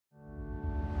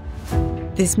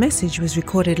This message was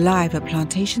recorded live at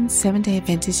Plantation Seventh-day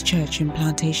Adventist Church in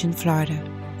Plantation, Florida.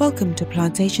 Welcome to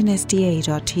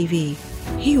PlantationSDA.tv.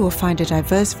 Here you will find a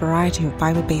diverse variety of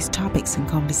Bible-based topics and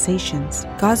conversations.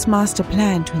 God's master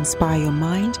plan to inspire your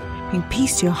mind, bring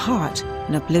peace to your heart,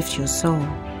 and uplift your soul.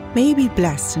 May you be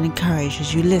blessed and encouraged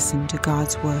as you listen to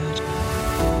God's Word.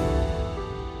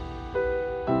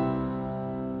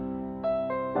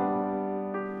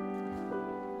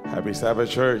 Happy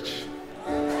Sabbath, church.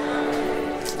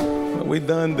 We've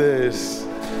done this.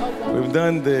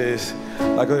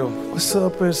 Like, what's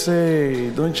up, per se?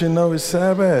 Don't you know it's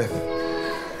Sabbath?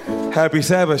 Happy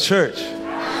Sabbath, church.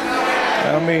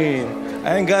 I mean,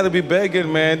 I ain't got to be begging,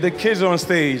 man. The kids are on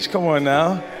stage. Come on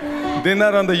now. They're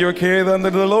not under your care. They're under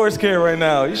the Lord's care right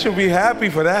now. You should be happy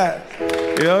for that.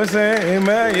 You know what I'm saying?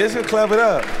 Amen. Yes, you clap it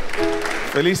up.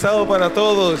 Feliz sábado para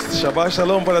todos. Shabbat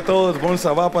shalom para todos. Bon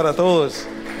sabbat para todos.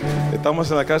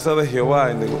 Estamos en la casa de Jehová,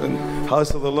 in the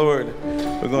house of the Lord.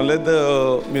 We're going to let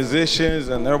the musicians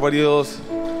and everybody else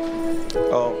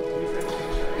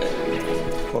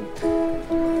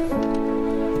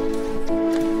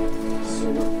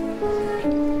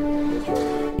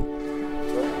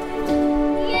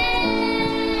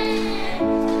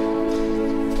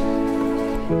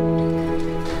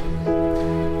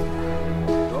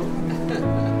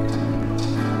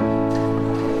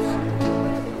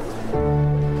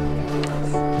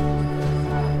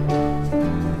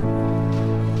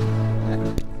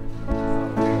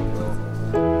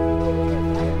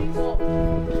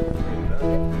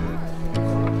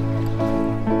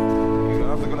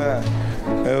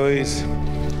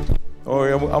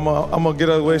I'm gonna get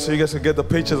out of the way so you guys can get the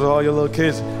pictures of all your little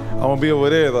kids. I'm gonna be over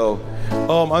there though.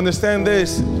 Understand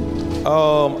this.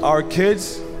 Our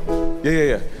kids,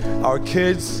 our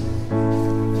kids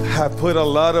have put a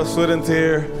lot of sweat and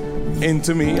tear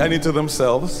into me and into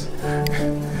themselves.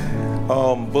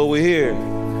 But we're here.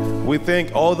 We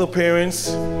thank all the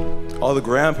parents, all the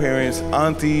grandparents,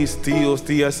 aunties, tios,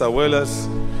 tias, abuelas,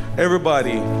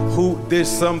 everybody who did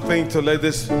something to let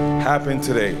this happen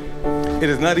today. It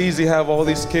is not easy to have all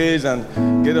these kids and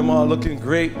get them all looking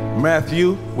great.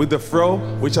 Matthew with the fro,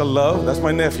 which I love. That's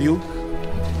my nephew.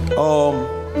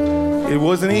 It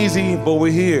wasn't easy, but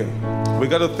we're here. We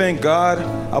got to thank God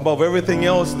above everything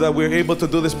else that we're able to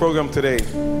do this program today.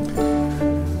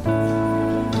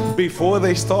 Before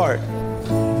they start,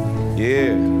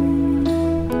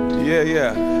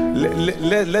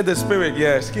 let the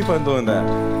Spirit, keep on doing that.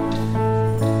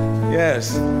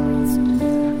 Yes.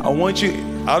 I want you,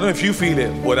 I don't know if you feel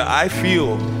it, but I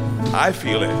feel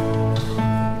it.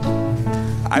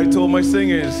 I told my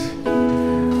singers,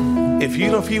 if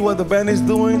you don't feel what the band is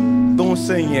doing, don't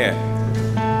sing yet.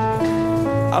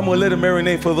 I'm going to let it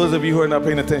marinate for those of you who are not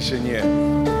paying attention yet.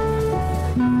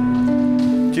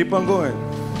 Keep on going.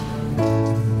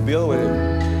 Deal with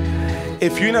it.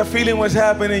 If you're not feeling what's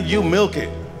happening, you milk it.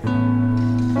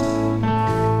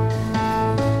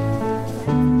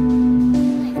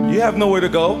 You have nowhere to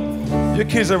go. Your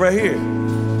kids are right here.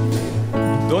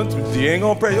 You ain't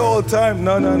gonna pray all the time.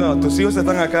 No. Tus hijos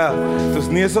están acá. Tus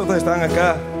nietos están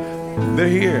acá. They're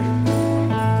here.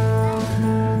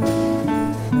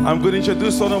 I'm going to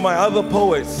introduce one of my other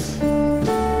poets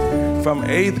from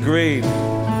 8th grade.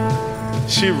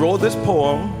 She wrote this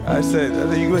poem. I said,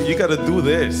 you got to do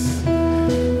this.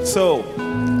 So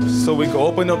we can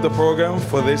open up the program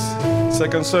for this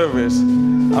second service.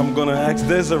 I'm going to ask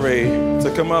Desiree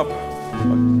to come up.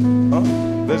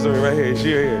 Desiree right here. She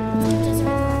here.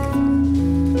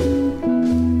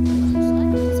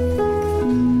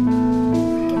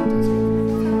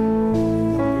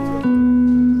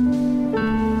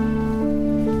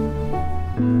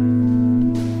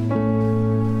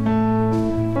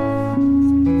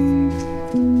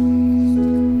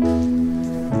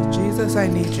 Jesus, I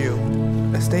need you.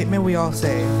 A statement we all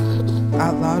say.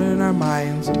 Out loud in our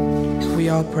minds, we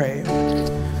all pray.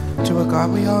 To a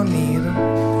God we all need,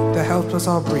 that helps us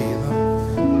all breathe.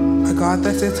 A God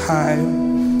that sits high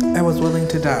and was willing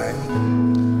to die.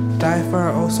 Die for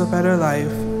our oh-so-better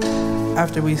life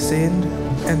after we sinned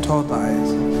and told lies.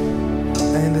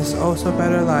 And in this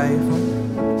oh-so-better life,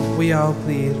 we all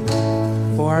plead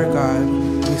for our God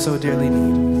we so dearly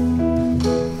need.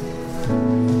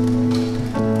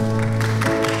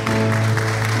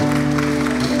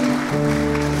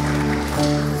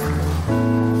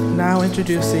 Now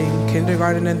introducing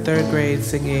kindergarten and 3rd grade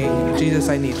singing Jesus,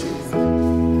 I Need You.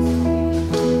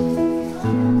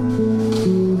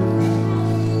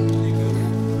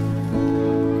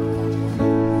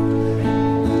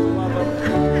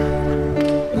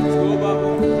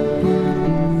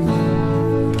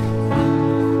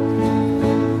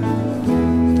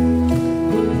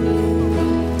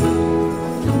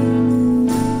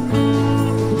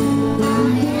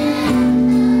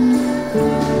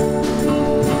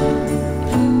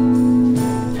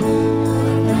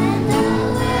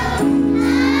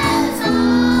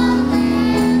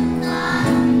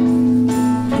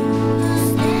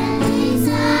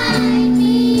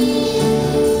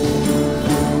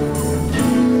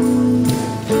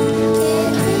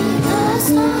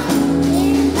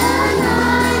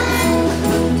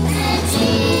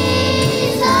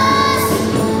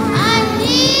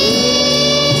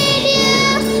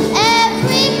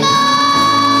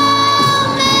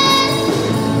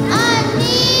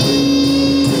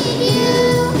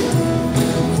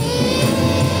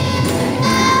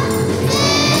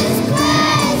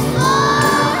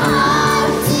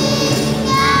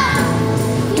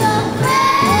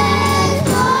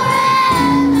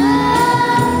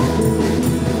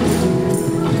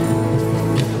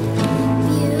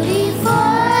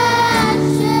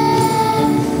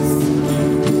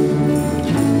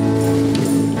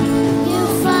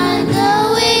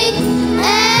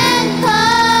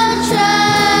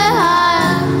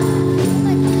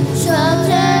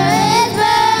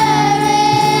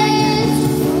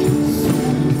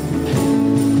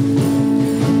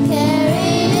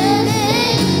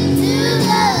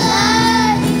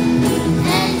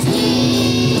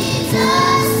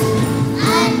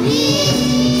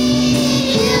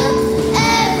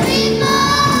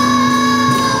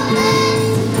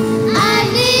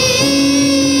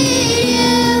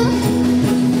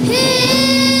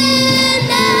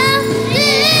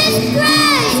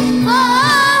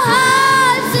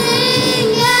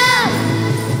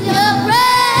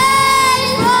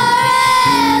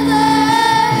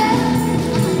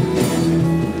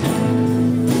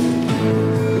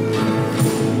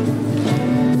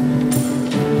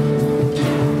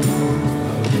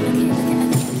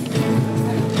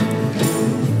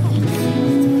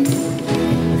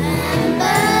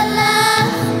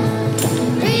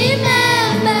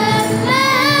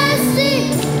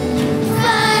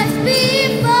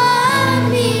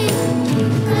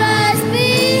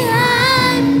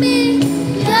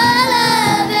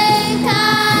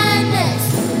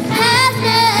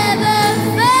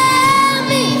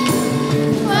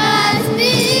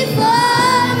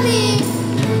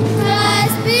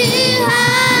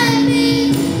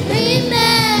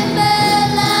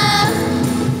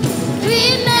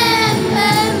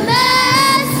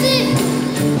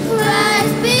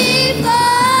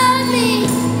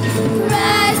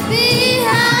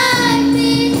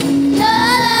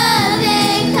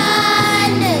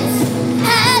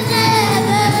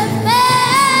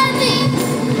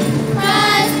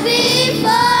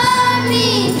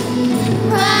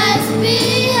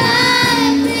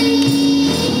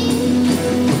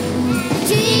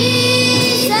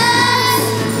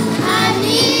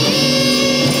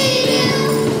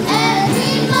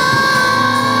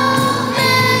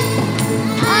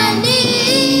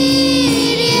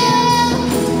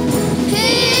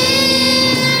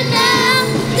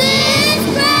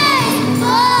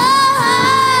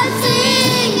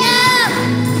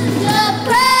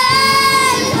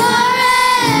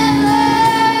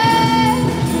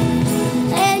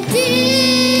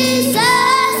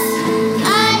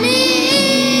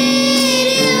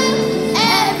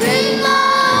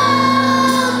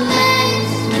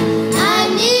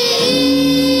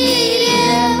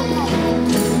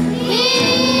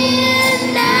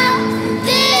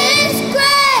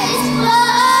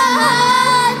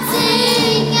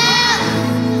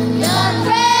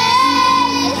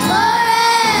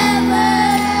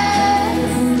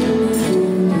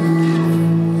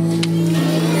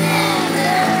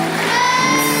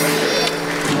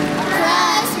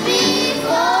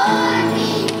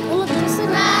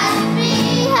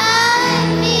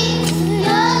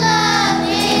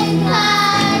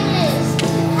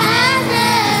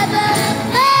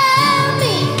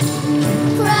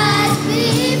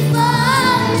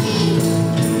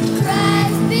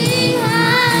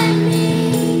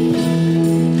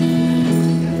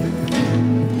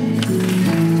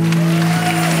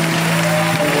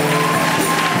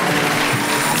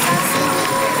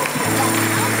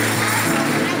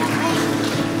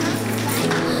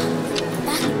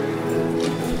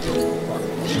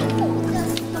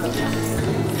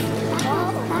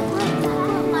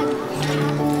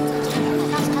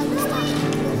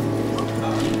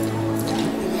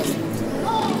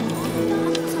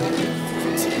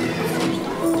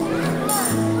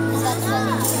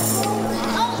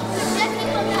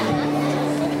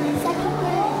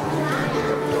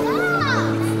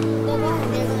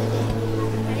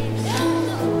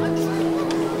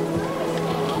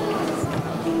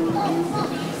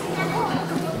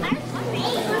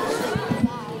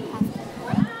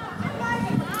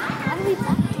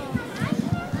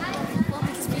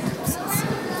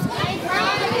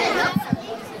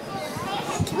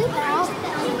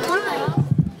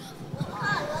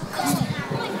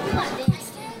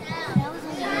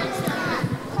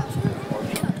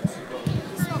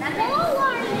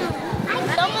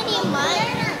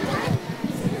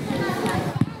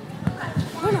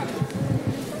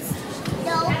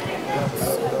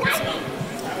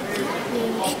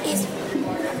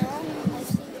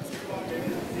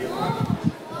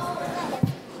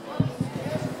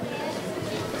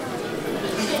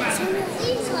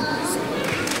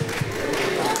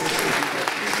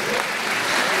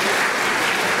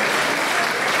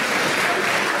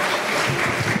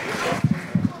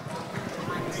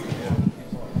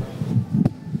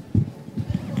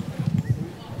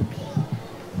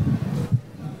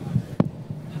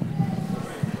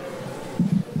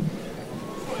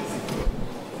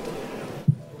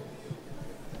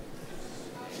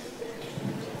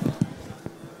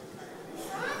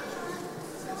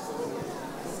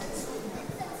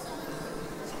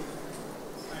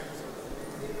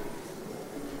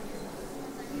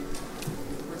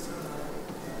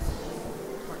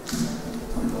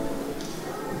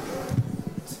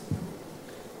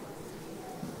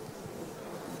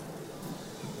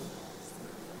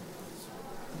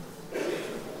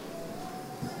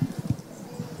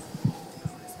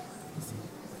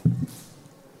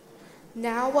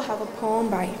 Now we'll have a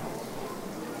poem by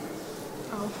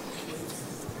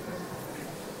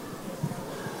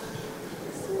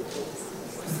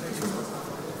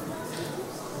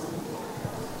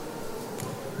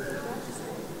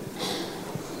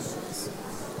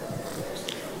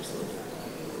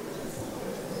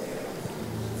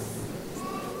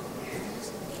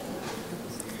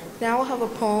Now we'll have a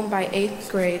poem by 8th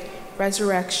grade,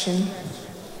 Resurrection.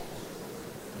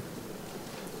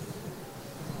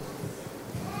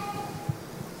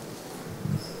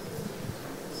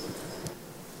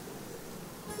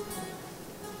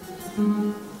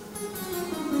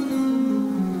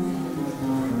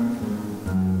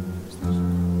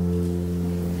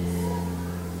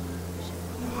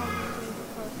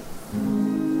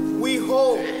 We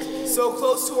hold so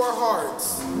close to our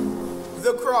hearts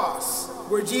the cross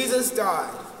where Jesus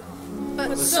died.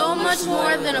 But so much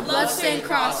more than a bloodstained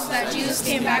cross that Jesus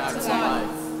came back to life.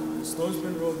 The stone's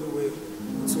been rolled away,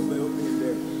 so they open it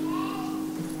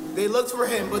there. They looked for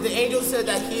him, but the angel said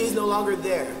that he is no longer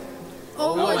there.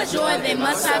 Oh, what joy they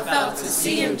must have felt to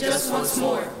see him just once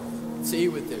more. To eat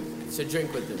with him, to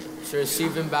drink with him, to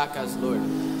receive him back as Lord.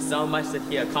 So much that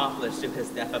he accomplished in his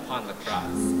death upon the cross.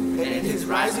 And in his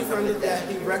rising from the dead,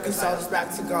 he reconciled us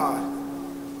back to God.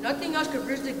 Nothing else could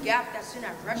bridge the gap that sin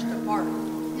had wrenched apart.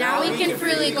 Now we can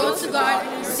freely go to God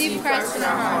and receive Christ in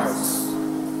our hearts.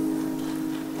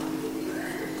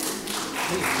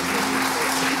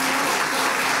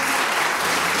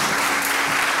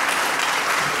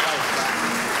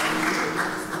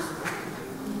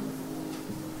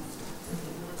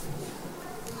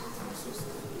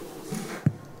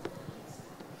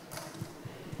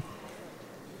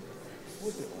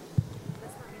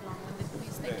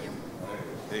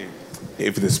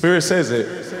 If the Spirit says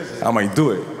it, I might do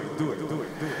it.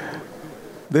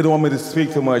 They don't want me to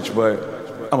speak too much, but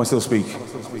I'm going to still speak.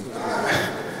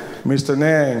 Mr.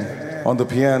 Nang on the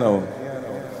piano.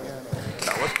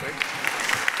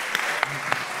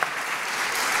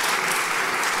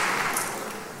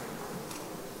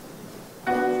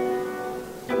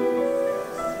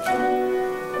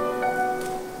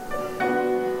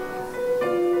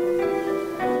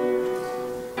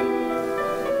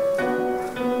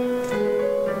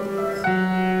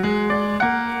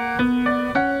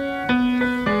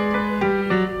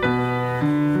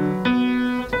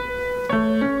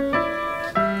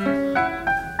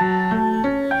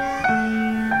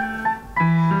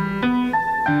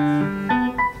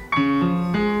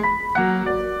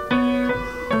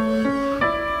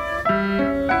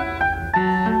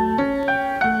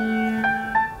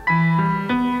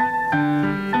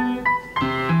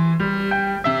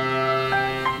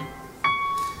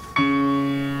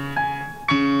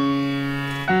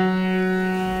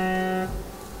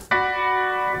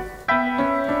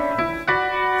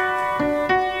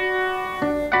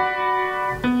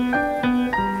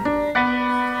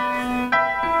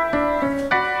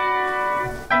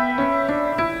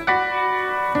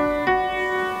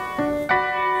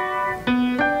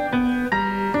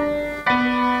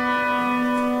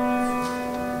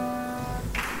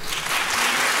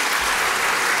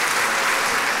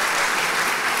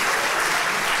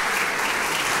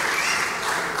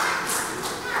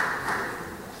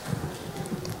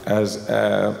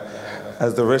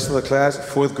 As the rest of the class,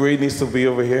 4th grade needs to be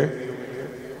over here.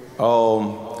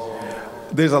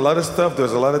 There's a lot of stuff,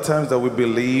 there's a lot of times that we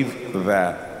believe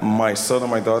that my son or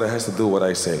my daughter has to do what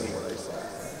I say. You know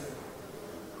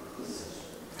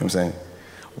what I'm saying?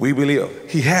 We believe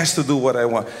he has to do what I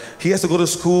want. He has to go to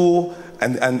school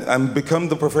and become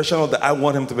the professional that I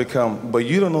want him to become. But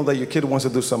you don't know that your kid wants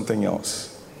to do something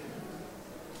else.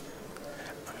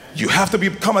 You have to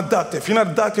become a doctor. If you're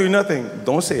not a doctor, you're nothing.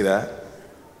 Don't say that.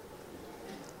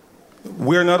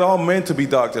 We're not all meant to be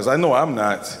doctors. I know I'm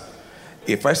not.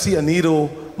 If I see a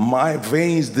needle, my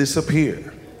veins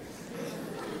disappear.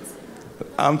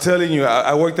 I'm telling you,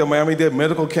 I worked at Miami-Dade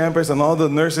Medical Campus, and all the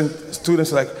nursing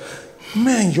students are like,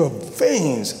 man, your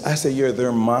veins. I say, yeah,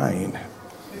 they're mine.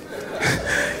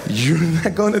 You're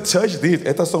not going to touch these.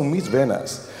 Estas son mis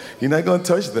venas. You're not going to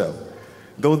touch them.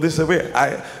 They'll disappear.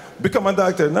 Become a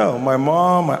doctor? No. My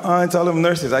mom, my aunts, all of them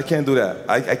nurses. I can't do that.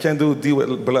 I can't deal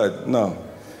with blood. No.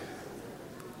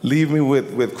 Leave me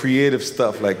with creative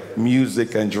stuff like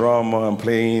music and drama and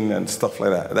playing and stuff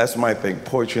like that. That's my thing,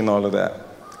 poetry and all of that.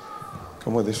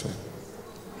 Come on this way.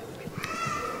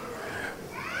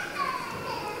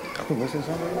 Are we missing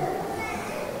something?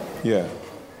 Yeah.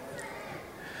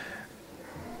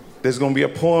 There's going to be a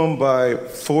poem by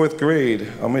 4th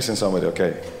grade. I'm missing somebody,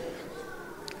 okay.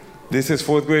 This is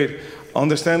 4th grade.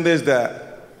 Understand this,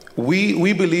 that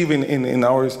we believe in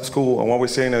our school, and what we're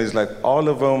saying is like all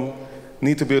of them,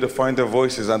 need to be able to find their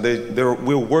voices, and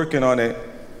we're working on it.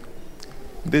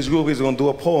 This group is going to do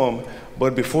a poem,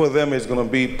 but before them is going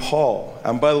to be Paul.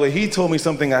 And by the way, he told me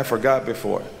something I forgot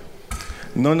before.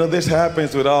 None of this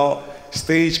happens without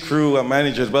stage crew and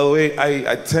managers. By the way,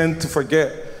 I tend to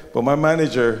forget, but my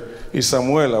manager is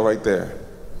Samuela right there.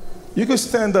 You can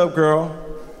stand up, girl.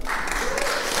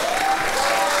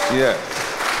 Yeah.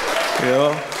 You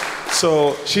know?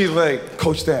 So she's like,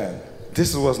 Coach Dan, this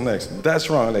is what's next. That's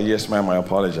wrong. I'm like, yes, ma'am, I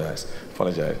apologize.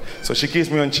 So she keeps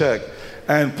me on check.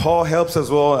 And Paul helps as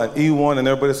well at E1, and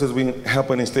everybody else has been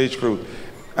helping in stage crew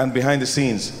and behind the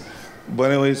scenes.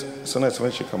 But anyways, so next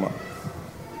when she come up.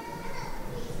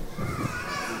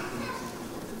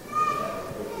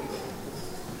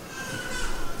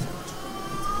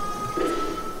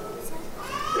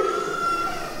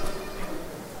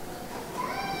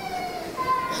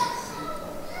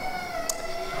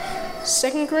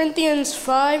 Second Corinthians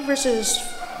 5, verses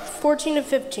 14 to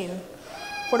 15.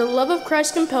 For the love of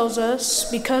Christ compels us,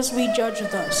 because we judge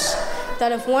thus,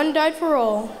 that if one died for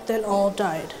all, then all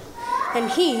died.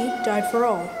 And he died for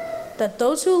all, that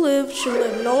those who live should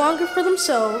live no longer for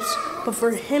themselves, but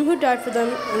for him who died for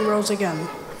them and rose again.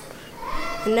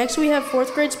 And next we have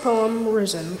 4th grade's poem,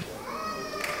 Risen.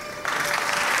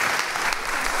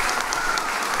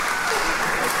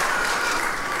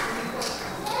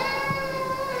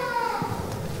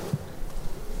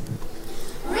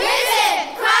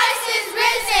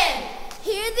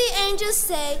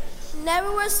 Say,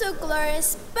 never was so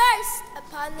glorious burst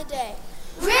upon the day.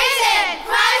 Risen!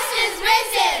 Christ is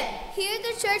risen! Hear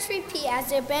the church repeat as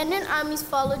the abandoned armies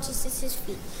follow Jesus'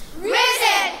 feet.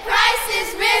 Risen! Christ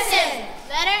is risen!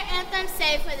 Let our anthem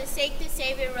say, for the sake the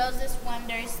Savior rose this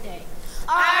wondrous day.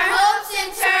 Our hope's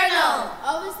eternal.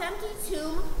 Of his empty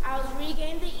tomb, I'll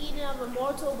regain the Eden of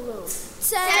immortal bloom.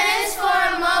 Tense for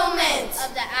a moment.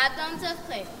 Of the atoms of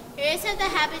clay, here is of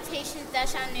the habitations that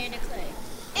shall near the clay.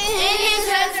 In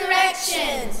his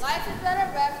resurrection, life is but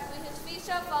a rest, when his feet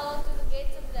shall follow through the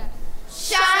gates of death.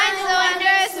 Shines the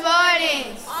wondrous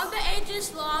mornings. On the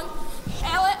ages long,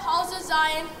 hail it halls of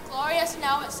Zion, glorious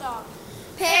now its song.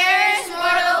 Perish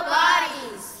mortal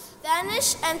bodies.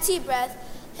 Vanish empty breath,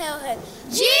 hail him.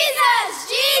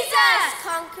 Jesus, Jesus,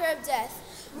 conqueror of death.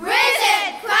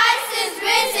 Risen, Christ is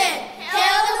risen.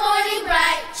 Hail the morning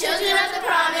bright, children of the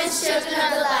promise, children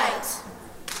of the light.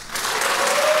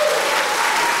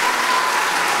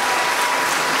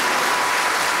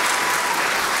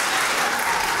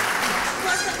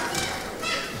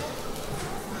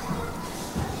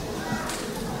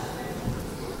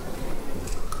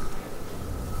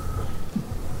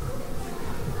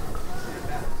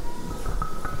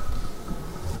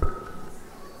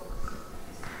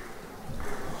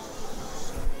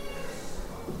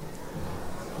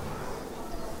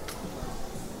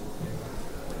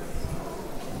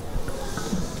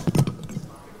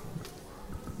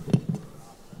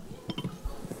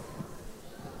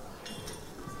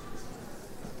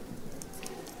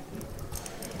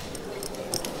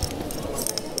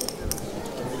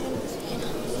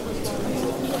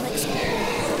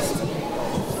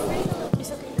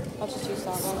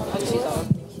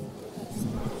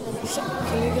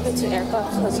 Can you give it to Erica?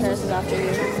 Because hers is after you.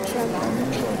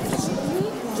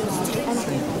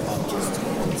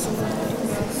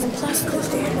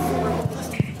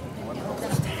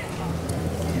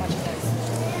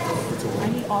 I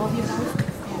need all of you guys.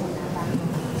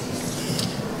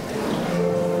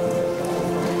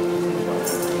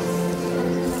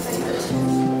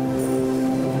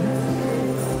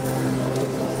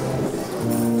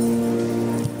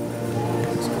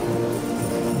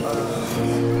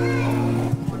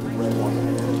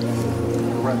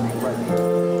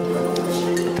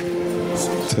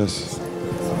 Test. I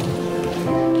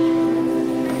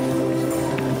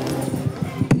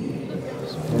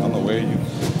don't know where you.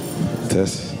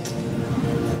 Test.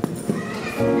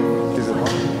 Is it on?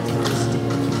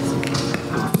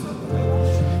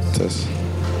 Test.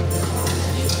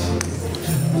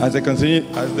 As they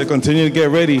continue to get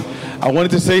ready, I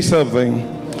wanted to say something.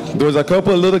 There was a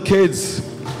couple of little kids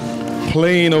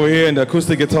playing over here in the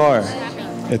acoustic guitar.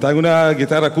 Está una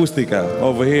guitarra acústica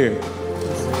over here.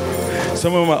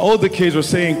 Some of my older kids were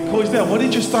saying, Coach Dan, why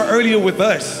didn't you start earlier with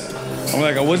us? I'm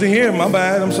like, I wasn't here, my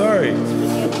bad, I'm sorry.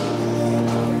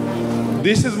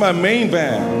 This is my main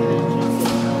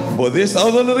band. But this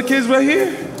other little kids right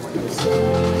here,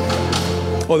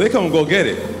 oh, they come and go get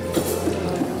it.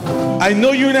 I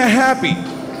know you're not happy.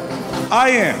 I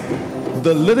am.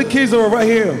 The little kids that were right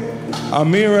here,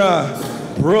 Amira,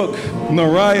 Brooke,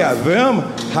 Naraya, them,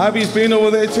 Javi's been over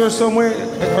there to her somewhere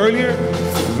earlier,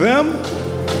 them,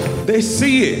 they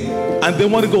see it and they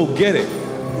want to go get it.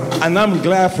 And I'm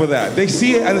glad for that. They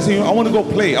see it and they say, I want to go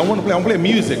play. I want to play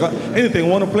music, anything, I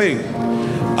want to play.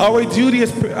 Our duty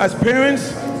as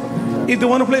parents, if they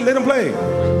want to play, let them play.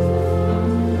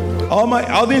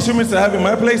 All the instruments I have in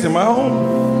my place, in my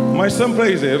home, my son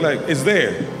plays it. Like, it's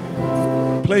there.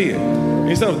 Play it.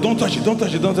 Instead of, don't touch it, don't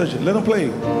touch it, don't touch it. Let them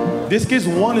play. These kids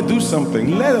want to do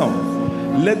something. Let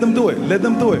them. Let them do it. Let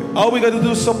them do it. All we got to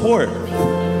do is support.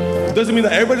 Doesn't mean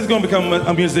that everybody's going to become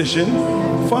a musician.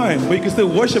 Fine, but you can still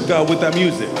worship God with that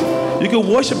music. You can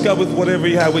worship God with whatever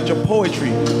you have, with your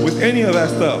poetry, with any of that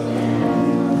stuff.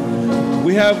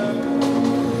 We have,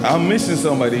 I'm missing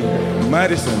somebody,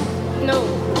 Madison. No.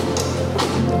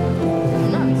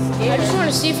 I'm not scared. I just want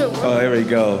to see if it works. Oh, there we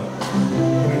go.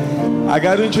 I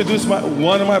got to introduce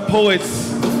one of my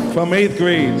poets from 8th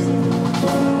grade.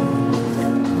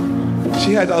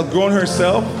 She had outgrown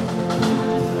herself.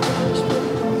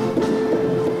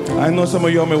 I know some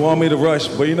of y'all may want me to rush,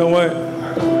 but you know what?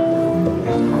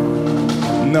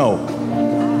 No.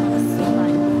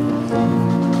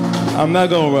 I'm not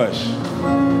gonna rush.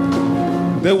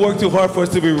 They work too hard for us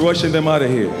to be rushing them out of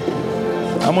here.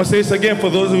 I'm gonna say this again for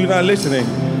those of you not listening.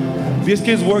 These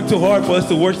kids work too hard for us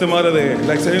to rush them out of there.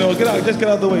 Like say, get out, just get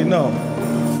out of the way. No.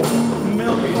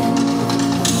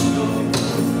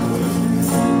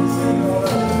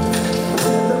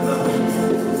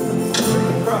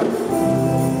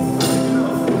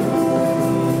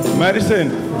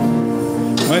 Madison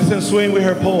swing with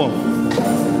her poem.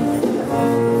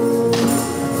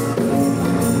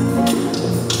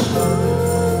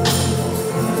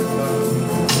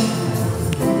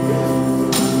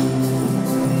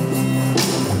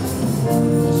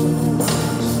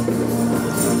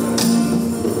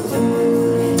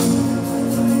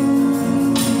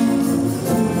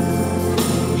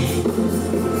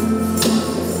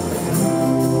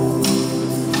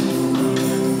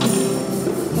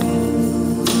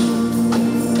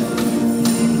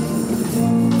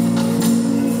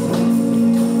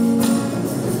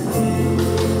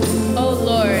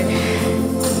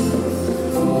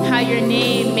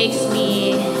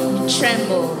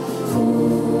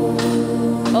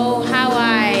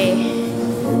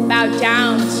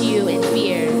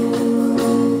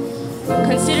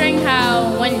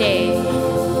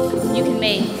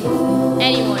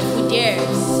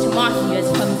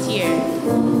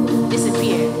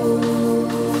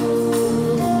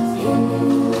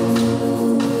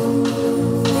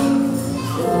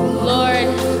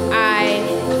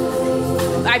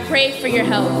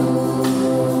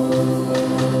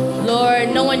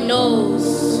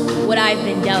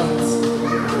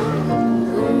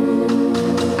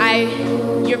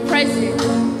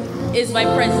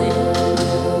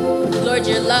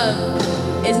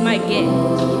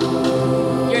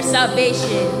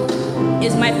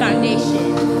 Is my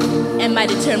foundation and my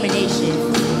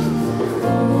determination.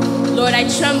 Lord, I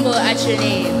tremble at your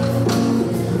name,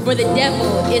 for the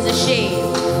devil is ashamed.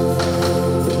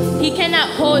 He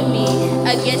cannot hold me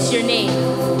against your name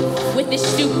with this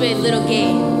stupid little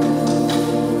game.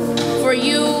 For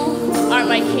you are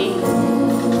my king.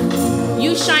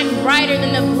 You shine brighter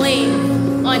than the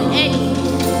flame on any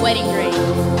wedding ring.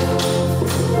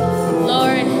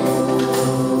 Lord,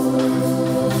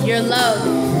 your love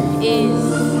is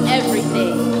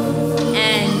everything,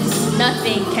 and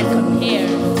nothing can compare.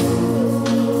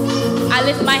 I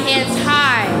lift my hands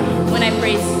high when I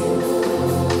praise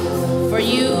you, for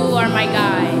you are my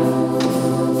guide,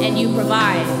 and you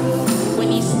provide what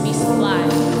needs to be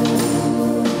supplied.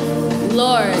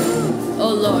 Lord,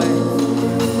 oh Lord,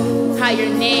 how your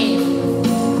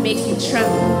name makes me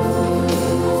tremble.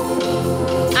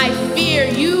 I fear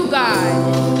you, God,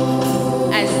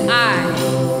 as I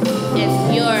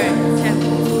am your temple.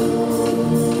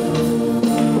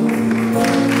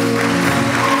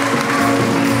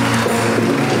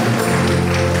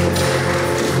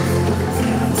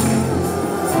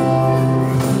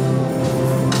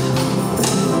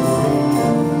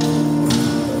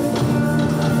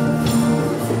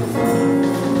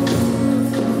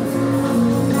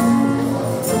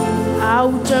 I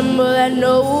will tremble at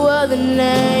no other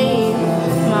name.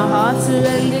 My heart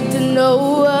surrendered to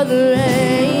no other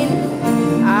reign.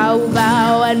 I will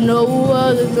bow at no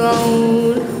other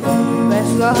throne.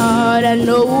 Rest my heart at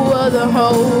no other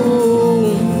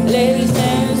home. Lay these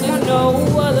hands in no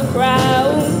other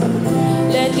crowd.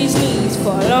 Let these knees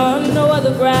fall on no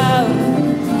other ground.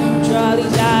 Draw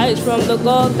these eyes from the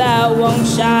gold that won't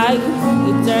shine.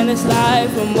 You turn this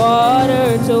life from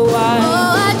water to wine.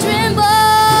 Oh, I tremble.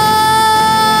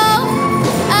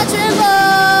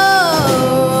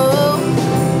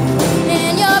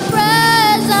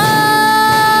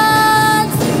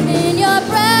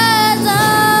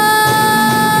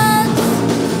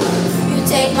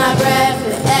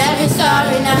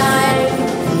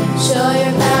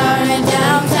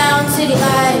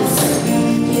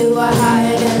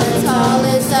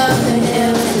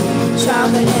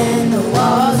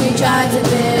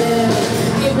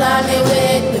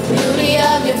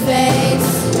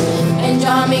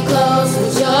 me close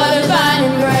with your divine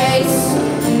embrace.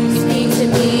 Speak to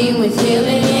me with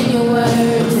healing in your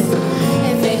words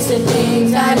and fix the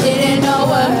things I didn't know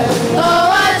were hurt. Oh,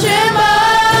 I tremble,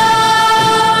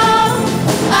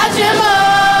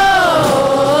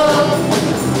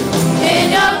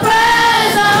 in your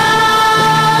presence,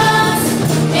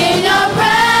 in your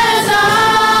presence.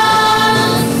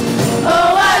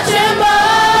 Oh, I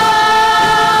tremble,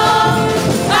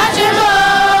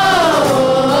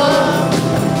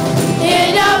 in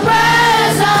your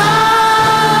presence,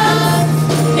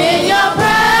 in your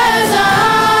presence.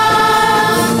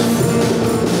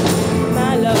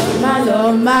 My Lord,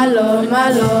 my Lord, my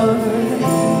Lord,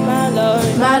 my Lord,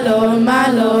 my Lord, my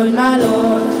Lord, my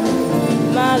Lord,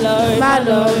 my Lord, my Lord, my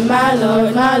Lord, my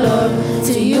Lord, my Lord.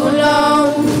 To you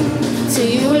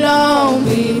alone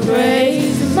be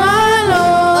praised, my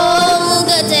Lord. Oh, who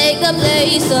could take the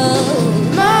place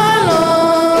of my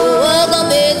Lord? Who will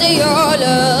compare to your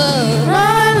love,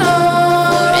 my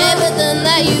Lord? For everything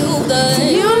that you've done.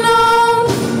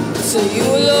 To you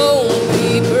alone be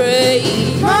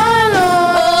praised, my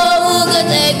Lord. Oh, who could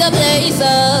take the place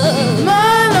of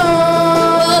my Lord?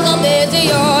 Who will compare to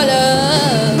your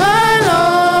love, my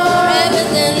Lord? For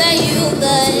everything that you've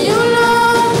done.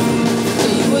 To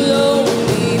you alone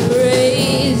be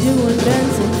praised. You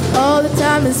invented all the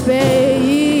time and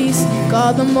space.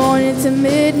 Called the morning to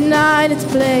midnight its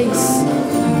place.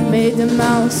 Made the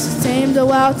mouse, tamed the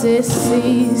wildest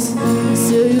seas.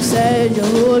 Still you said your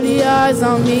holy eyes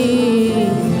on me.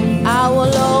 I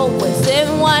will always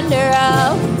in wonder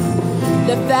of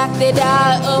the fact that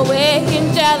I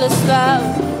awaken jealous love.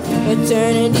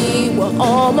 Eternity will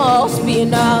almost be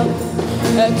enough.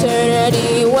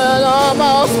 Eternity will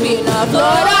almost be enough. Lord,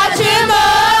 I tremble,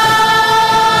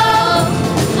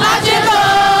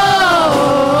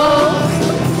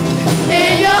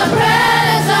 in your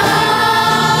presence,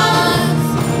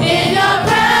 in your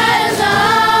presence.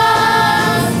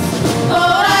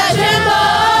 Lord, I tremble,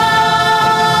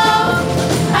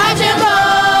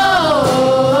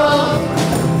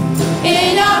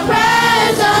 in your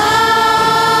presence,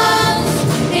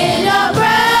 in your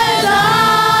presence.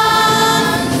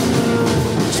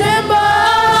 Tremble,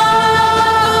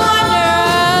 wonder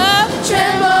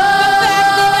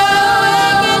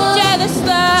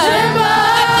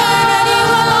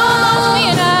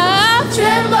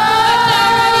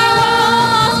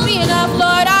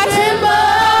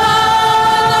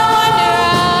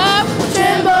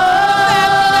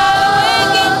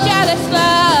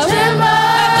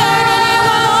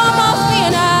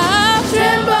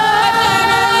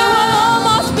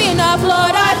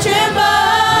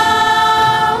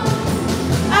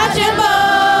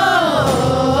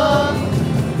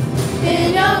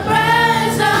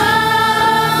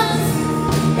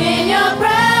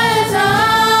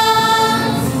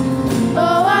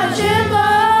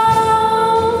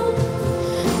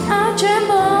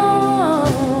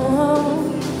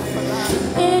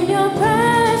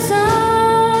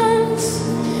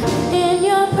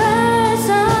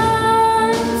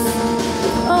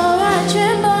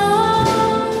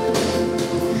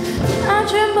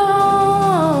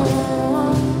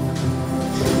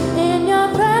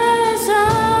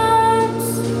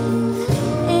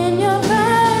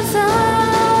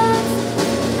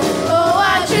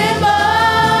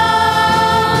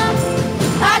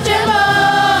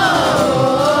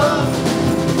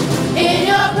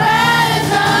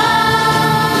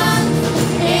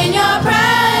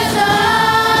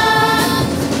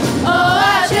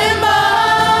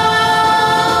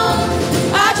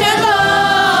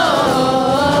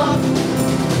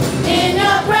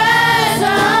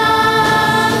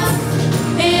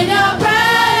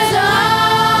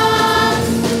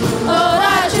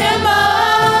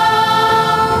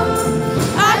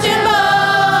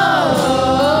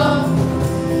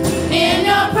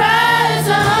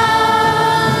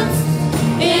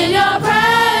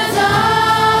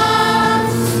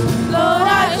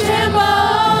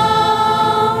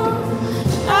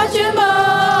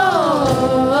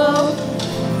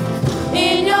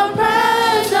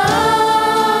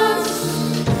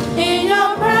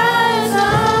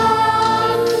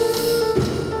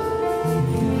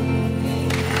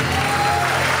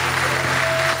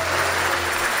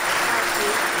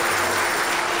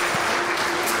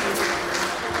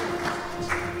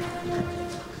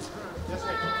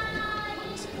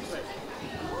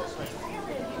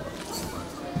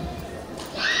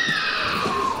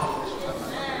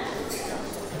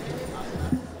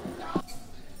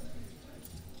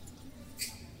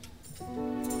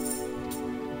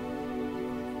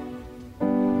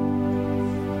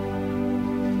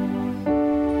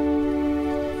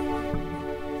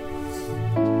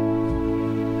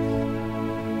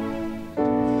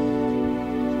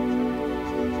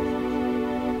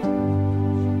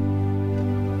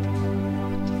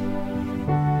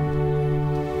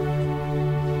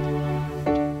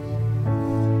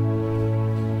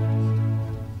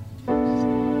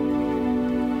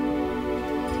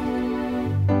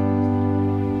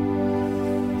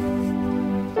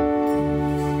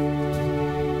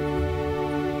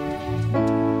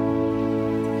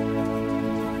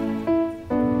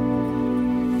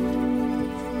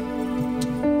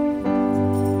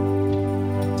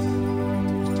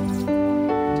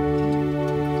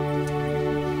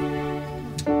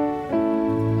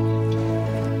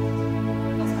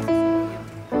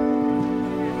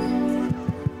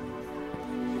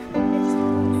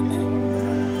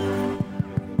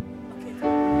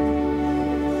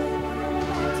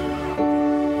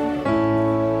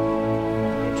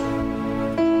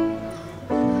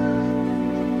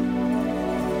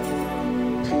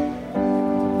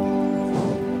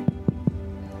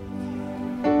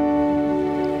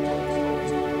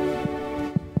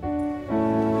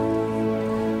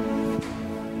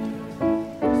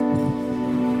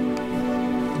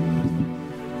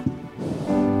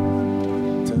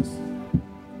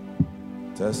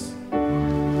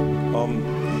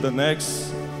the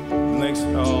next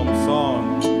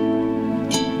song.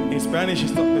 In Spanish,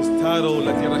 it's titled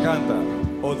La Tierra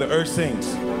Canta, or The Earth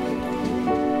Sings.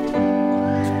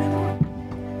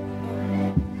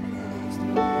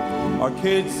 Our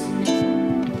kids,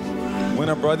 when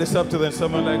I brought this up to them,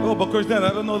 someone like, oh, but Coach Dan, I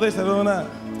don't know this, I don't know that.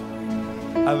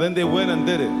 And then they went and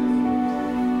did it.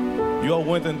 You all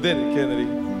went and did it, Kennedy.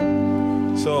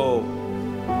 So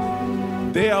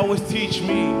they always teach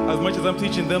me, as much as I'm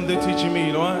teaching them, they're teaching me,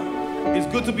 you know what? It's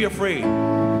good to be afraid.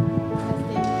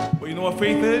 But you know what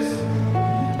faith is?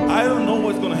 I don't know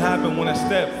what's going to happen when I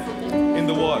step in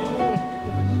the water.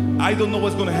 I don't know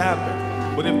what's going to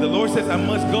happen. But if the Lord says I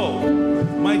must go,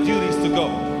 my duty is to go.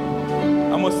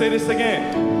 I'm going to say this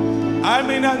again. I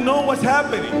may not know what's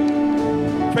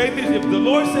happening. Faith is if the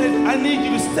Lord says, I need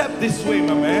you to step this way,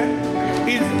 my man.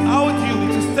 It's our duty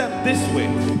to step this way.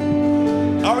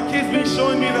 Our kids been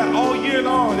showing me that all year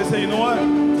long. They say, you know what?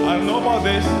 I don't know about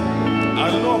this. I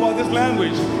don't know about this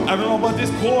language. I don't know about this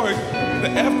chord. The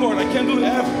F chord. I can't do the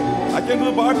F. I can't do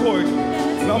the bar chord.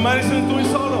 Now Madison's doing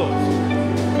solos. You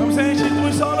know what I'm saying? She's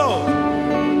doing solos.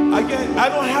 I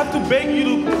don't have to beg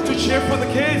you to cheer for the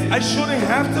kids. I shouldn't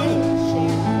have to.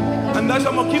 And that's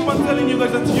what I'm going to keep on telling you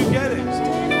guys until you get it.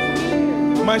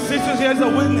 My sisters here as a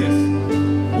witness.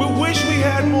 We wish we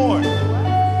had more.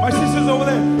 My sisters over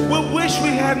there, we wish we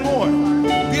had more.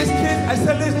 These kids, I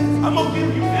said this, I'm going to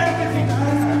give you everything I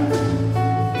have.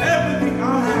 Everything I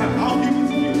have, I'll give it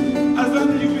to you. As long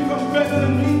as you become better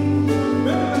than me,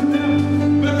 better than them,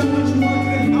 better than what you are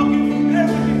today, I'll give you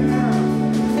everything I have.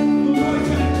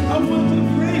 I want you to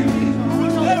praise me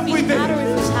with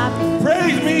everything.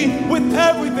 Praise me with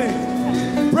everything.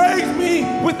 Praise me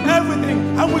with everything.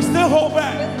 And we still hold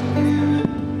back.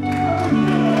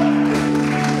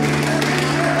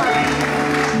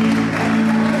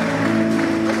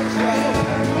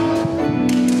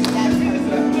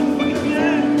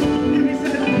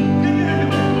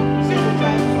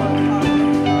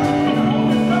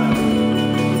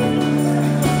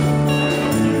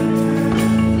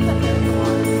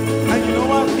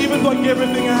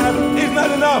 Everything I have is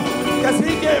not enough because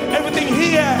he gave everything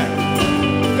he had.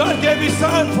 God gave his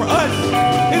son for us.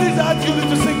 It is our duty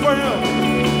to sing for him.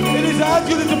 It is our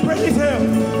duty to praise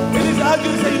him. It is our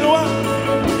duty to say, you know what?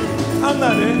 I'm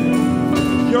not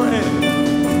in. You're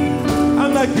in.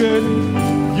 I'm not good.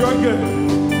 You're good.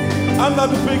 I'm not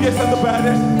the biggest and the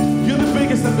baddest. You're the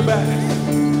biggest and the baddest.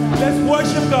 Let's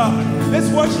worship God. Let's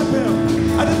worship him.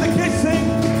 And if the kids sing,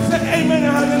 say amen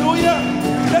and hallelujah.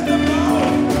 Let them know.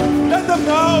 Let them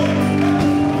know.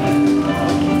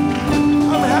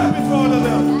 I'm happy for all of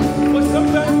them. But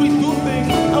sometimes we do things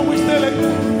and we stay like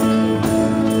that.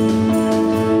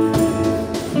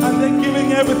 And they're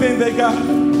giving everything they got.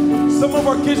 Some of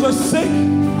our kids are sick.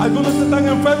 Algunos están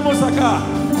enfermos acá.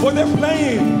 But they're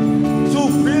playing to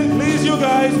please you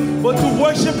guys, but to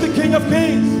worship the King of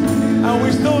Kings. And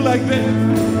we're still like that.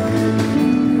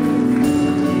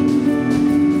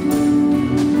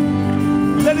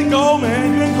 Let it go,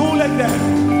 man. You ain't cool like that.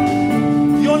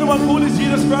 The only one cool is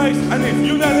Jesus Christ. And if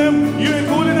you're not him, you ain't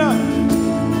cool enough.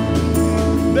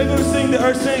 They're going to sing the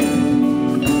earth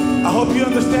sing. I hope you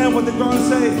understand what they're going to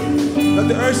say. That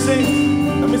the earth sings.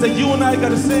 That means that you and I got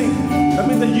to sing. That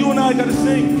means that you and I got to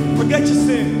sing. Forget your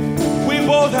sin. We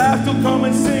both have to come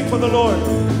and sing for the Lord.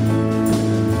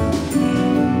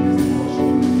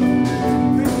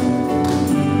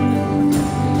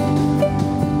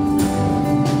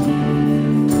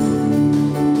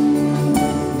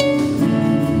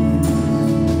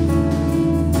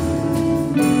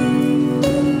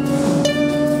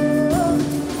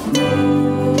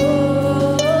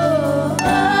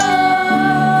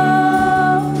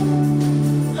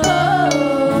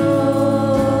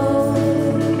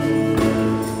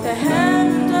 The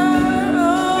hand of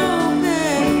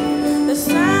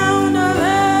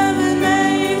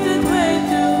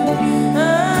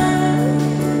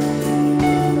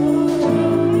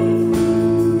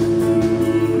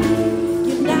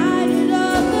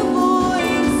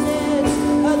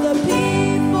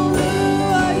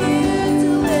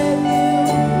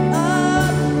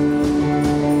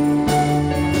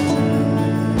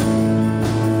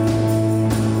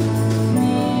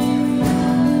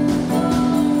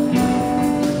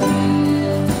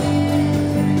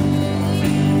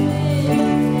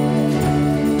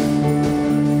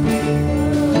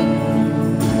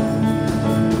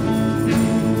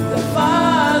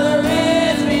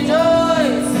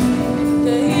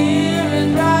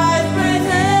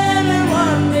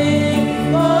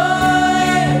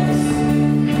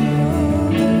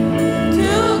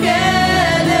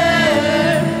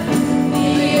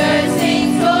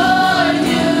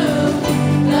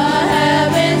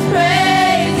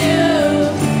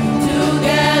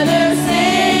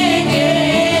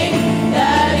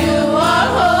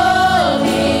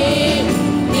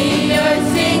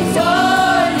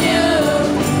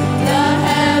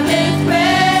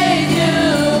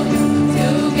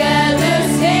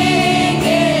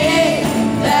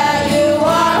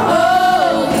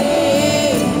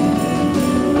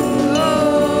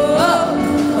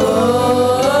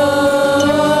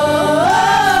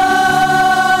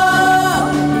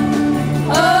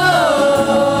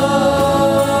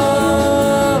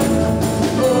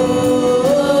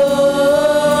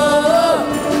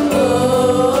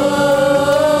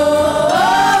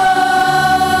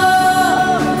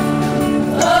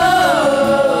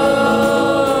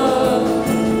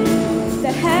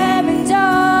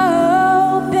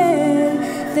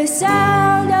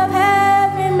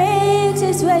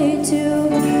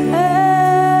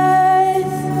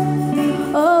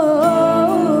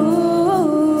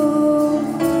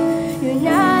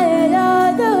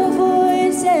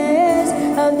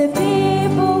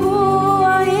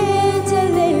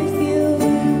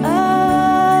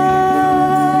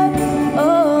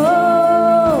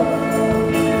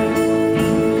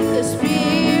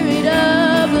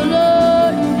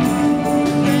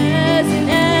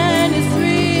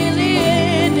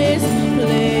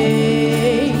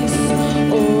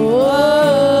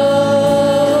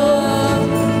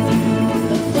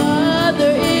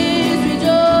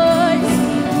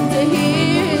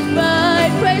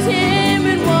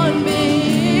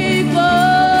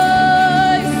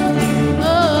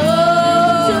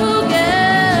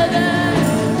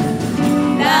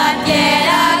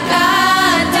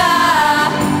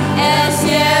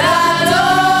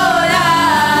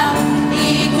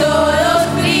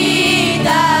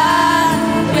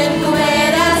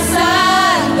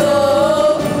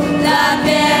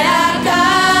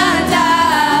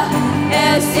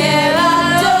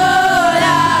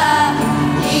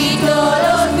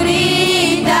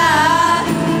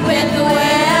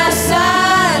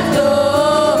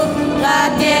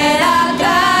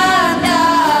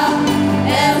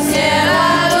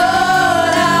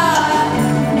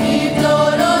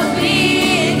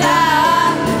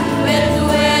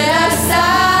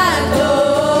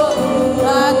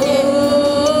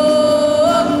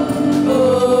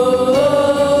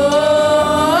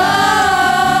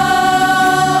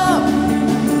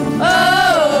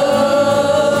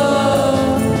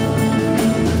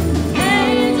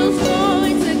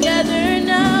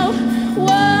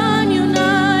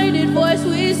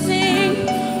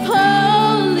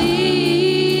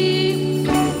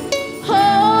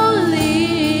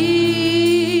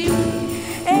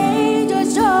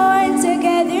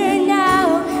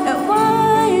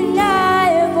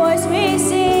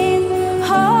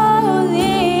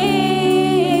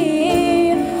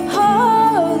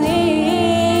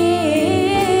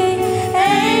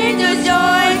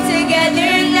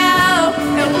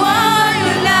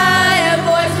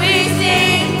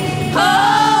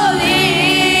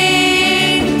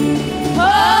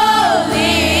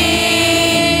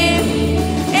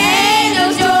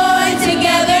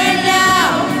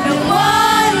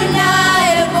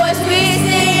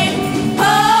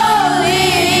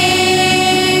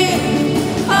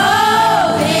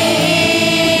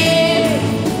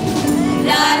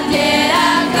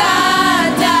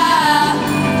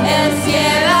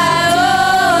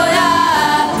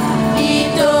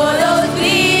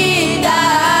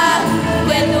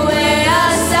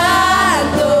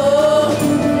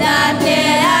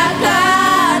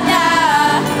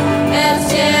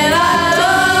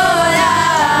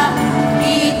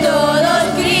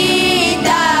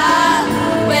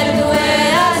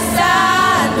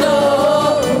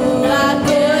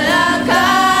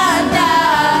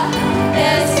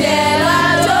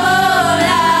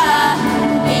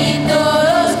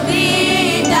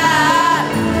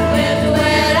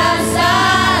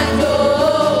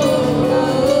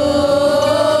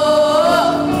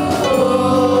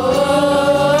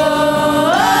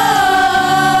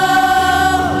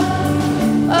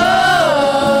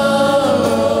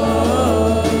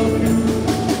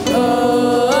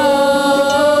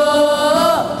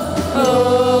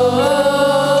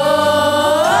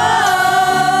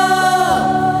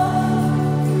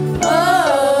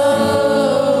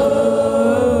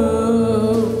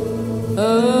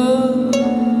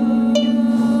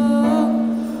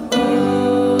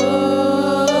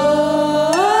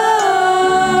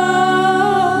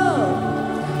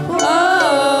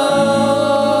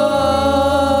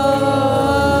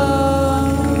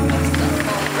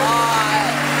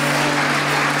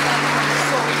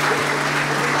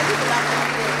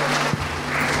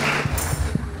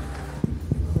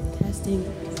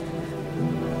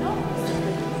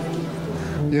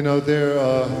You know,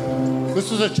 this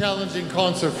was a challenging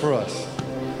concert for us.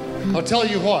 I'll tell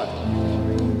you what.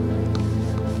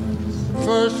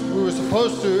 First, we were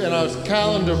supposed to, in our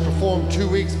calendar, perform 2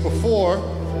 weeks before,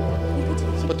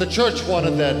 but the church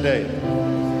wanted that date.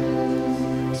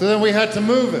 So then we had to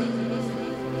move it.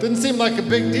 Didn't seem like a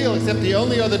big deal, except the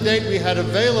only other date we had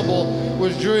available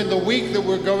was during the week that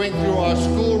we're going through our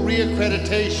school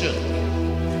reaccreditation.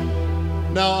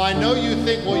 Now, I know you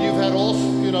think, well, you've had all,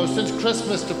 since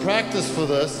Christmas to practice for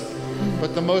this,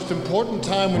 but the most important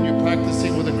time when you're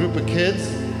practicing with a group of kids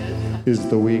is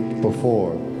the week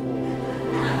before.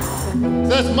 So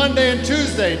that's Monday and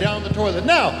Tuesday down the toilet.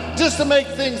 Now, just to make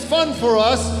things fun for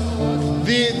us,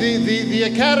 the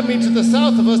academy to the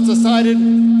south of us decided,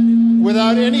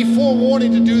 without any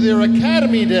forewarning, to do their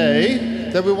academy day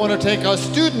that we want to take our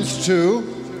students to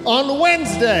on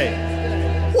Wednesday.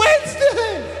 Wednesday!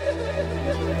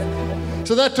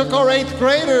 So that took our 8th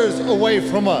graders away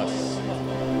from us.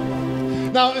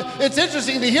 Now, it's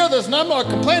interesting to hear this, and I'm not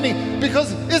complaining,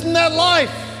 because isn't that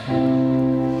life?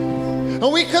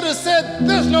 And we could have said,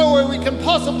 there's no way we can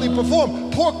possibly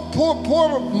perform.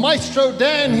 Poor Maestro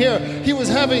Dan here, he was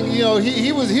having, he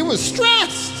was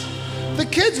stressed. The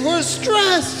kids were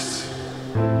stressed.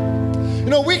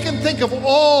 We can think of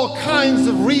all kinds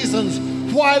of reasons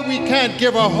why we can't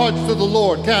give our hearts to the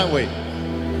Lord, can't we?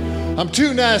 I'm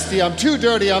too nasty, I'm too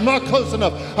dirty, I'm not close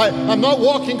enough, I'm not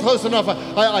walking close enough,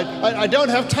 I don't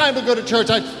have time to go to church.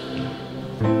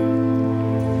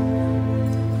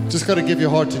 Just got to give your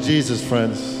heart to Jesus,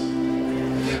 friends.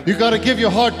 You got to give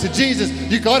your heart to Jesus.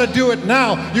 You got to do it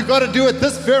now. You got to do it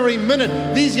this very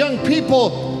minute. These young people,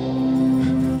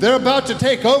 they're about to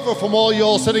take over from all you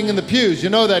all sitting in the pews. You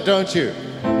know that, don't you?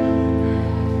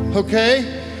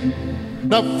 Okay?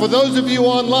 Now, for those of you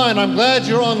online, I'm glad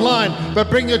you're online, but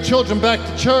bring your children back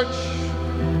to church.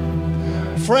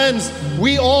 Friends,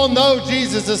 we all know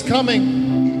Jesus is coming.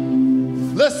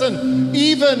 Listen,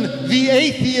 even the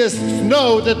atheists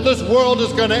know that this world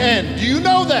is going to end. Do you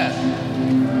know that?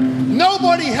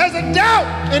 Nobody has a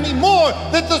doubt anymore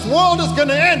that this world is going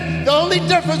to end. The only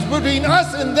difference between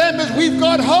us and them is we've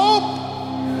got hope.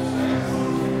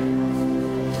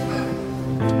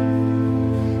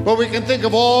 But we can think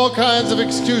of all kinds of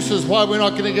excuses why we're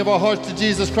not going to give our hearts to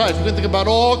Jesus Christ. We can think about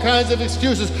all kinds of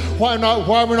excuses why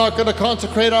we're not going to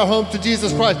consecrate our home to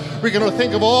Jesus Christ. We're going to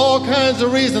think of all kinds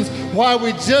of reasons why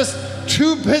we're just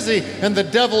too busy. And the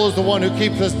devil is the one who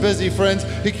keeps us busy, friends.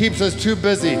 He keeps us too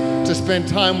busy to spend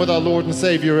time with our Lord and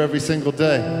Savior every single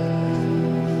day.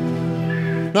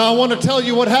 Now, I want to tell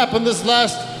you what happened this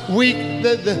last week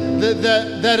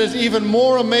that is even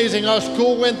more amazing. Our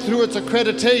school went through its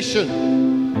accreditation.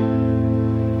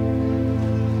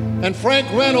 And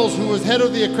Frank Reynolds, who was head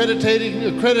of the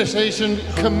accreditation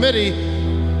committee,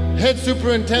 head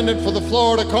superintendent for the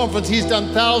Florida Conference, he's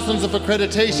done thousands of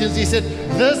accreditations. He said,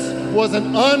 this was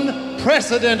an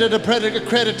unprecedented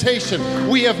accreditation.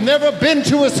 We have never been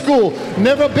to a school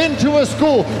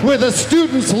where the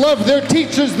students love their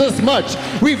teachers this much.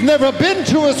 We've never been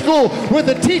to a school where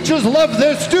the teachers love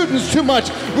their students too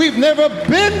much. We've never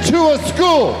been to a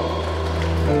school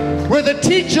where the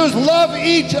teachers love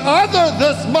each other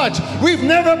this much. We've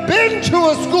never been to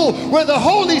a school where the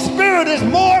Holy Spirit is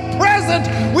more present.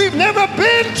 We've never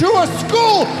been to a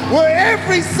school where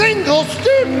every single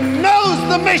student knows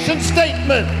the mission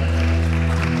statement.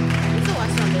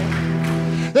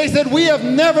 They said, we have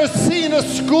never seen a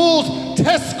school's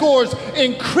test scores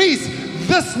increase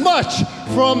this much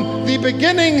from the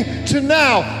beginning to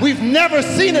now. We've never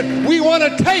seen it. We want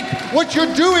to take what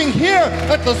you're doing here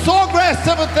at the Sawgrass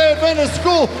Seventh-day Adventist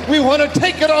School. We want to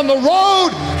take it on the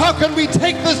road. How can we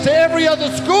take this to every other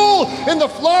school in the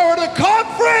Florida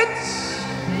Conference?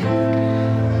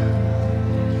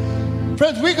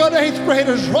 Friends, we got 8th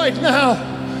graders right now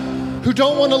who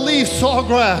don't want to leave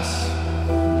Sawgrass.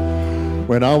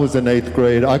 When I was in 8th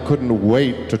grade, I couldn't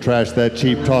wait to trash that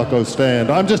cheap taco stand.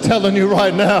 I'm just telling you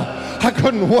right now, I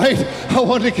couldn't wait. I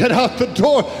wanted to get out the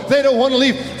door. They don't want to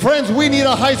leave. Friends, we need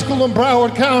a high school in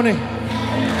Broward County.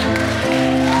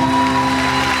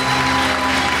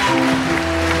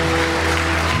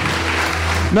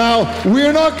 Now,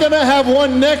 we're not going to have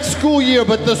one next school year,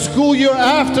 but the school year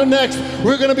after next,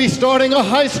 we're going to be starting a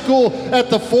high school at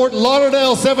the Fort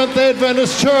Lauderdale Seventh-day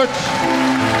Adventist Church.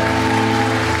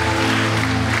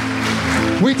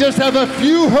 We just have a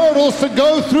few hurdles to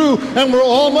go through, and we're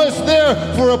almost there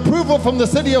for approval from the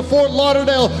city of Fort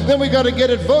Lauderdale. Then we got to get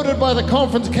it voted by the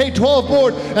conference K-12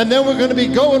 board, and then we're going to be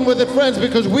going with it, friends,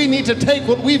 because we need to take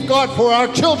what we've got for our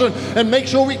children and make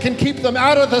sure we can keep them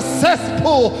out of the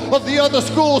cesspool of the other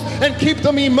schools and keep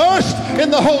them immersed in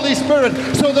the Holy Spirit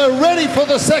so they're ready for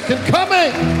the second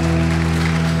coming.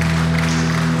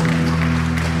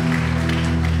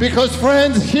 Because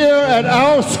friends, here at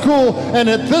our school and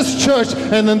at this church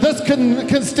and in this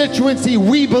constituency,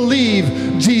 we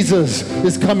believe Jesus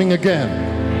is coming again.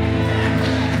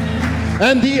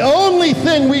 And the only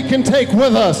thing we can take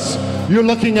with us, you're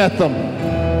looking at them.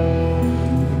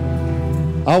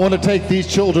 I want to take these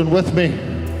children with me.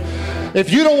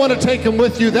 If you don't want to take them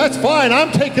with you, that's fine.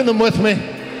 I'm taking them with me.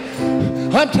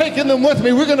 I'm taking them with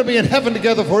me. We're going to be in heaven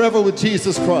together forever with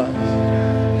Jesus Christ.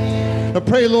 I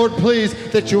pray, Lord, please,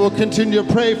 that you will continue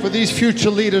to pray for these future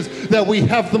leaders, that we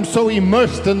have them so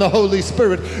immersed in the Holy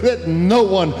Spirit that no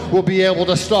one will be able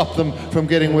to stop them from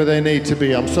getting where they need to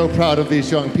be. I'm so proud of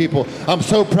these young people. I'm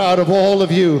so proud of all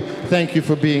of you. Thank you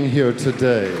for being here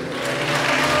today.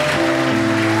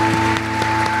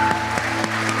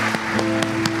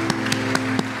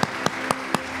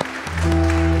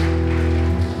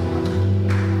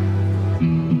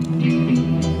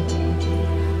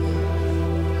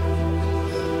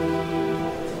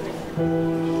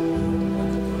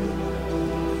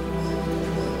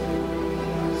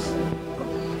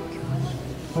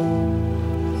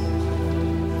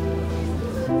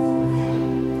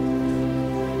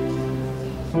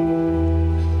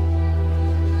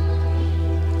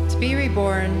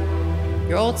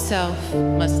 Self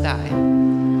must die,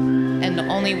 and the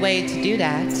only way to do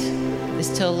that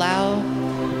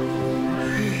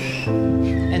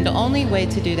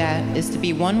is to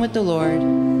be one with the Lord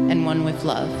and one with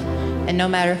love. And no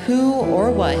matter who or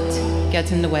what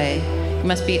gets in the way, you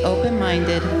must be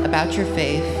open-minded about your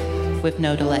faith with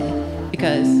no delay,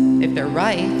 because if they're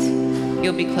right,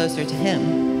 you'll be closer to Him,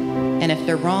 and if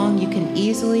they're wrong, you can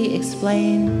easily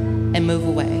explain and move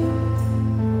away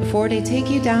before they take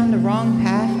you down the wrong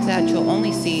path that you'll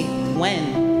only see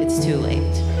when it's too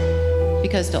late.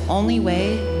 Because the only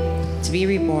way to be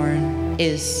reborn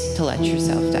is to let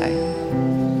yourself die,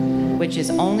 which is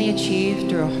only achieved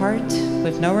through a heart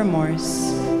with no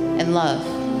remorse and love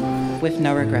with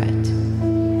no regret.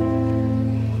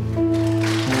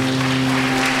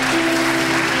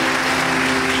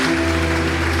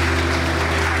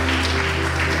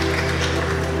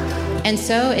 And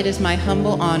so it is my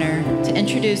humble honor to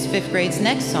introduce 5th grade's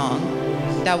next song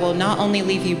that will not only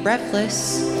leave you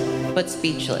breathless, but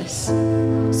speechless.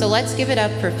 So let's give it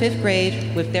up for 5th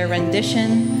grade with their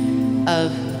rendition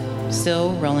of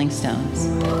Still Rolling Stones.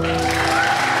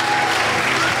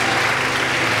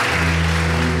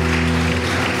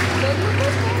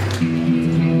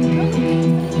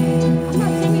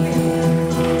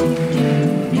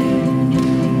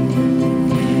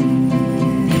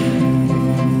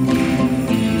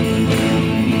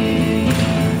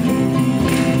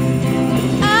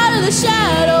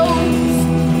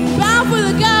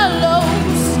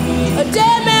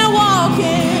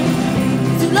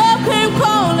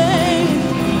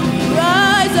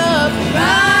 Rise up,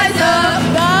 rise.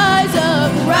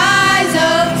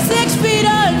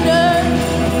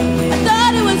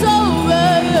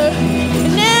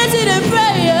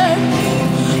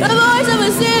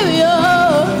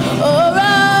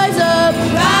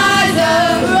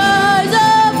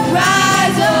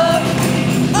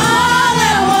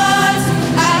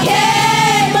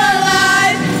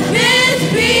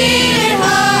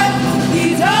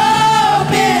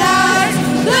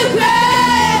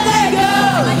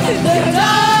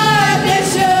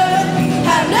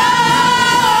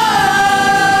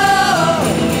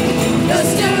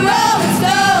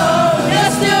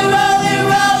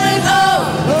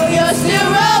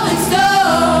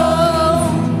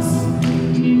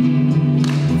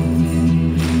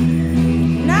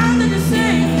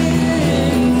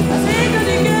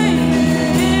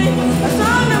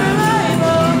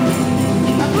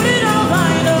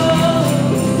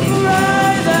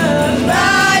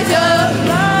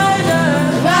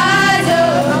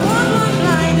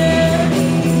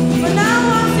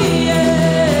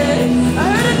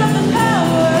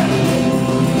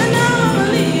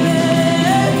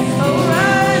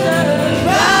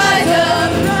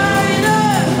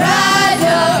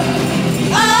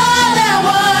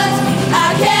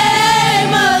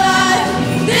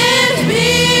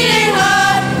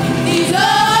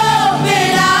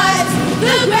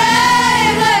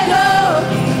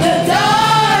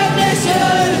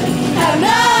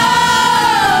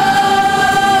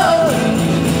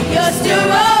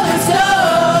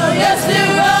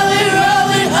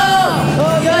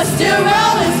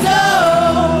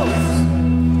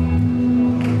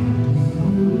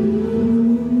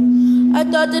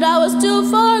 thought that I was too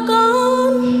far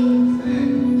gone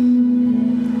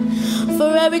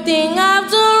for everything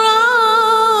I've done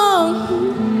wrong.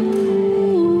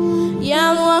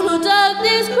 Yeah, I'm the one who dug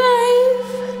this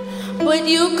grave, but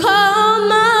you called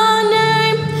my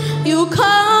name. You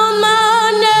called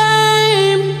my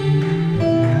name.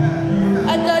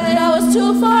 I thought that I was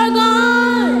too far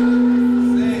gone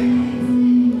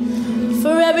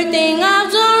for everything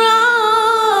I've done wrong.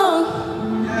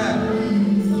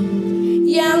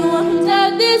 Yeah, I'm the one who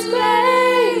dug this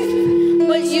grave,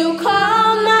 but you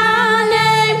called my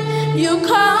name. You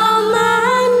called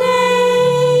my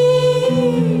name.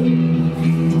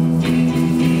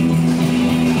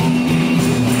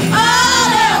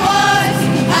 All at once,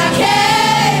 I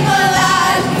came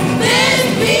alive. This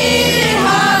beating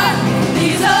heart,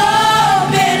 these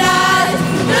open eyes,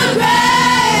 the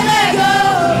grave let go.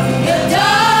 The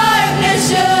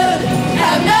darkness should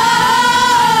have known.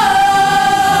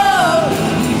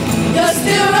 You're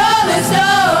still rolling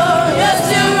stone. You're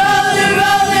still rolling,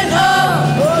 rolling on.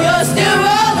 You're still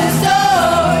rolling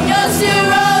stone. You're still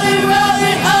rolling,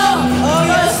 rolling on.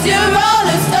 You're still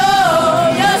rolling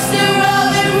stone. You're still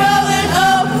rolling, rolling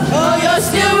on. You're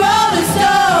still rolling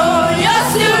stone. You're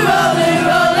still rolling,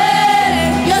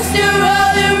 rolling. You're still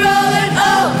rolling, rolling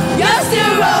on. You're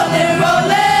still rolling,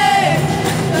 rolling.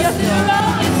 You're still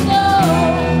rolling stone.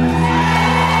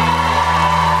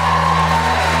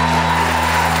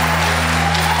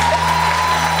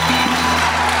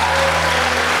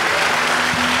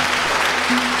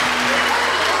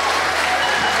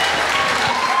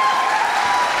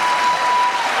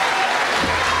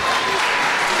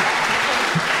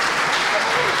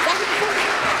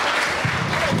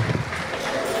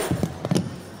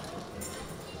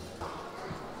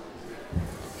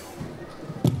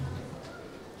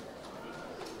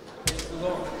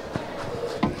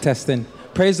 Testing.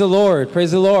 Praise the Lord.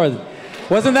 Praise the Lord.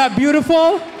 Wasn't that beautiful?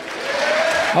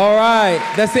 All right.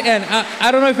 That's the end.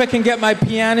 I don't know if I can get my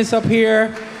pianist up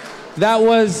here. That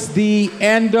was the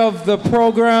end of the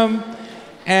program.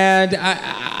 And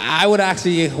I would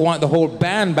actually want the whole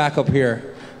band back up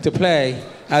here to play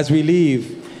as we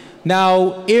leave.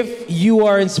 Now, if you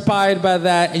are inspired by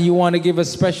that and you want to give a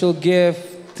special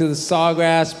gift to the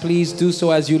Sawgrass, please do so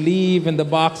as you leave in the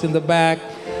box in the back.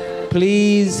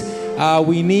 Please.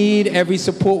 We need every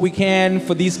support we can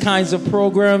for these kinds of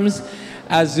programs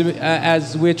as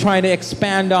we're trying to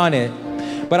expand on it.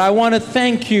 But I want to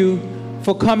thank you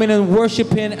for coming and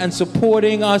worshiping and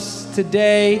supporting us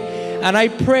today. And I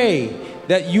pray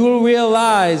that you'll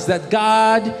realize that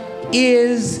God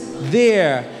is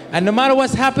there. And no matter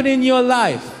what's happening in your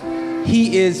life,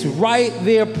 He is right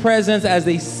there present as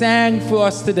they sang for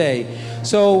us today.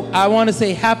 So I want to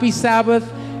say happy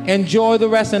Sabbath. Enjoy the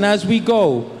rest. And as we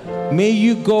go, may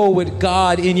you go with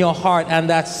God in your heart and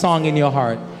that song in your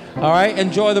heart. All right?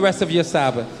 Enjoy the rest of your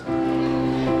Sabbath.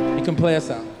 You can play us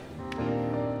out.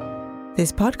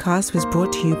 This podcast was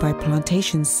brought to you by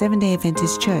Plantation Seventh-day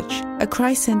Adventist Church, a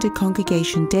Christ-centered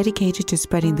congregation dedicated to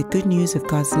spreading the good news of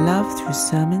God's love through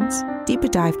sermons, deeper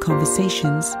dive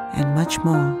conversations, and much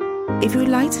more. If you would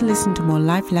like to listen to more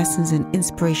life lessons and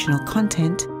inspirational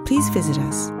content, please visit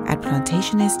us at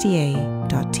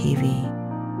plantationsda.tv.